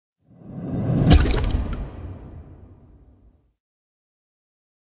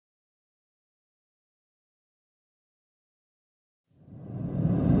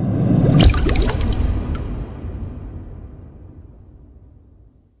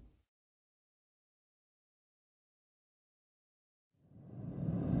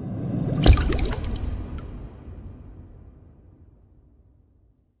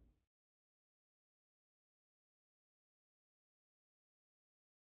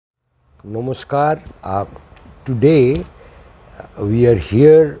Namaskar. Today we are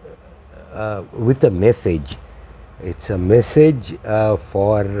here with a message. It's a message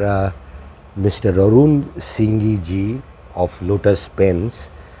for Mr. Arun Singhi ji of Lotus Pens,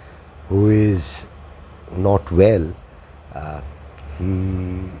 who is not well.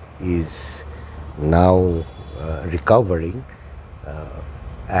 He is now recovering,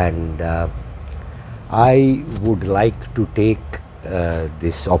 and I would like to take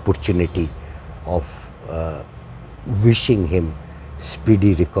this opportunity of wishing him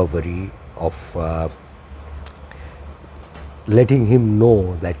speedy recovery, of letting him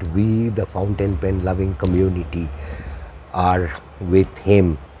know that we, the fountain pen loving community, are with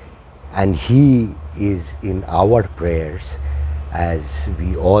him, and he is in our prayers as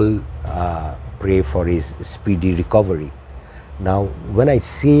we all pray for his speedy recovery. Now, when I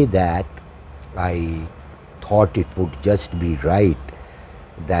say that, I thought it would just be right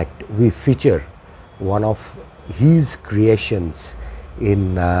that we feature one of his creations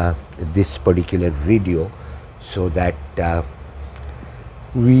in this particular video, so that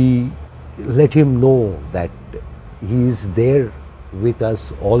we let him know that he is there with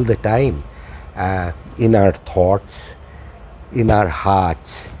us all the time, in our thoughts, in our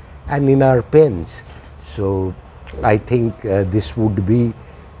hearts, and in our pens. So I think this would be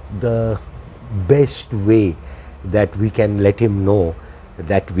the best way that we can let him know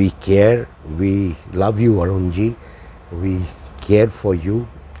that we care, we love you, Arunji, we care for you,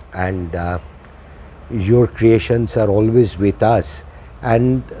 and your creations are always with us,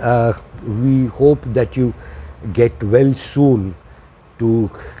 and we hope that you get well soon to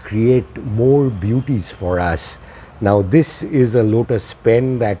create more beauties for us. Now, this is a lotus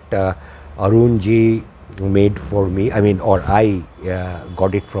pen that Arunji made for me, or I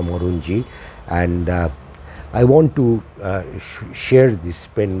got it from Arunji, and I want to share this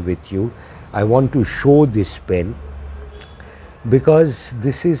pen with you. I want to show this pen because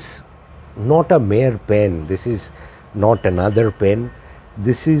this is not a mere pen, this is not another pen,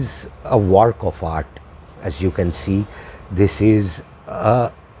 this is a work of art. As you can see, this is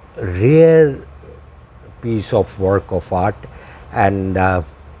a rare piece of work of art, and I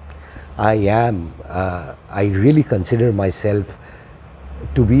really consider myself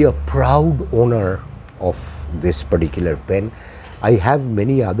to be a proud owner of this particular pen. I have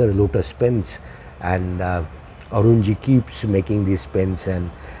many other Lotus pens, and Arunji keeps making these pens and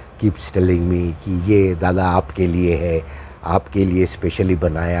keeps telling me कि ये दादा आपके लिए है, आपके लिए specially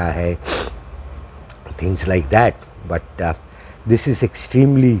बनाया है, things like that. But this is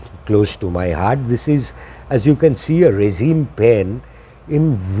extremely close to my heart. This is, as you can see, a resin pen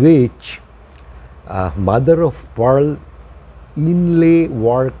in which mother of pearl inlay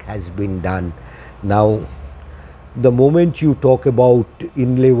work has been done. Now, the moment you talk about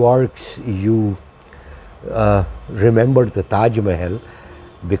inlay works, you remember the Taj Mahal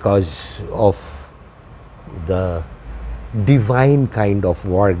because of the divine kind of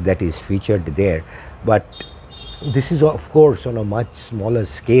work that is featured there. But this is, of course, on a much smaller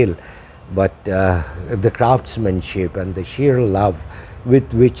scale, but the craftsmanship and the sheer love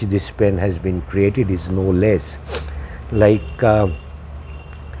with which this pen has been created is no less. Like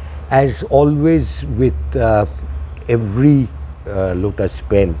as always with every Lotus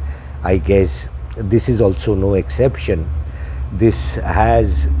pen, I guess this is also no exception. This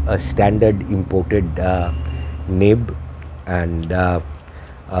has a standard imported nib and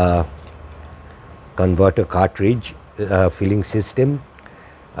converter cartridge filling system,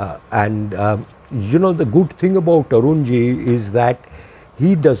 and you know, the good thing about Arunji is that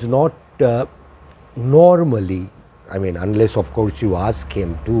he does not normally, unless of course you ask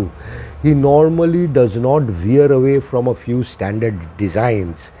him to, he normally does not veer away from a few standard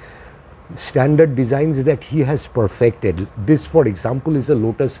designs that he has perfected. This, for example, is a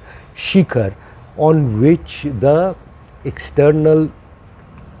Lotus Shikhar on which the external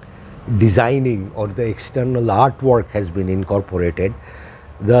designing or the external artwork has been incorporated.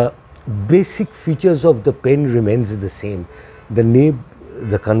 The basic features of the pen remains the same. The nib,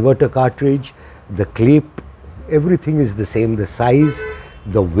 the converter cartridge, the clip, everything is the same. The size,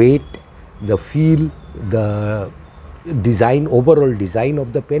 the weight, the feel, the design, overall design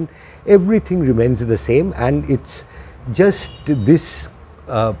of the pen, everything remains the same, and it's just this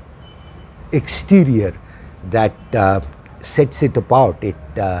exterior that sets it apart. It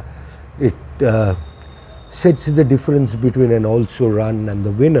sets the difference between an also run and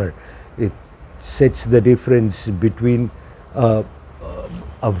the winner. It sets the difference between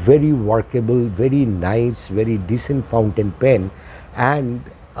a very workable, very nice, very decent fountain pen and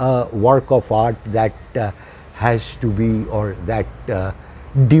a work of art that has to be, or that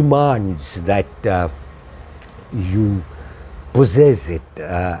demands that you possess it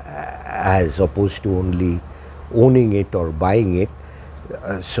as opposed to only owning it or buying it.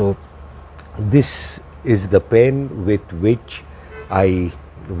 So this is the pen with which I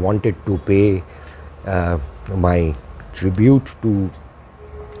wanted to pay my tribute to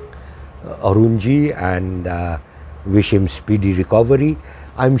Arunji and wish him speedy recovery.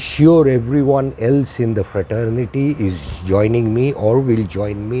 I'm sure everyone else in the fraternity is joining me or will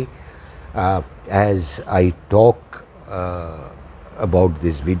join me as I talk about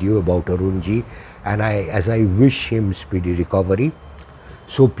this video about Arunji, and as I wish him speedy recovery.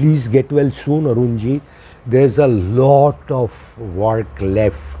 So please get well soon, Arunji. There's a lot of work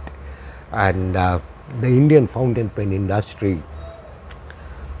left, and the Indian fountain pen industry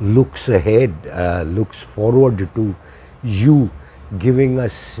looks ahead, looks forward to you giving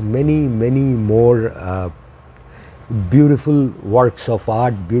us many more beautiful works of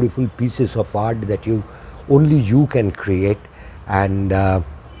art, beautiful pieces of art that only you can create. And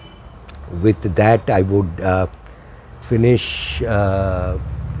with that I would finish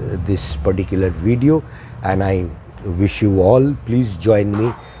this particular video, and I wish you all, please join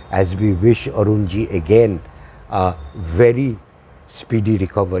me as we wish Arunji again a very speedy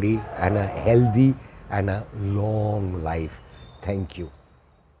recovery and a healthy and a long life. Thank you.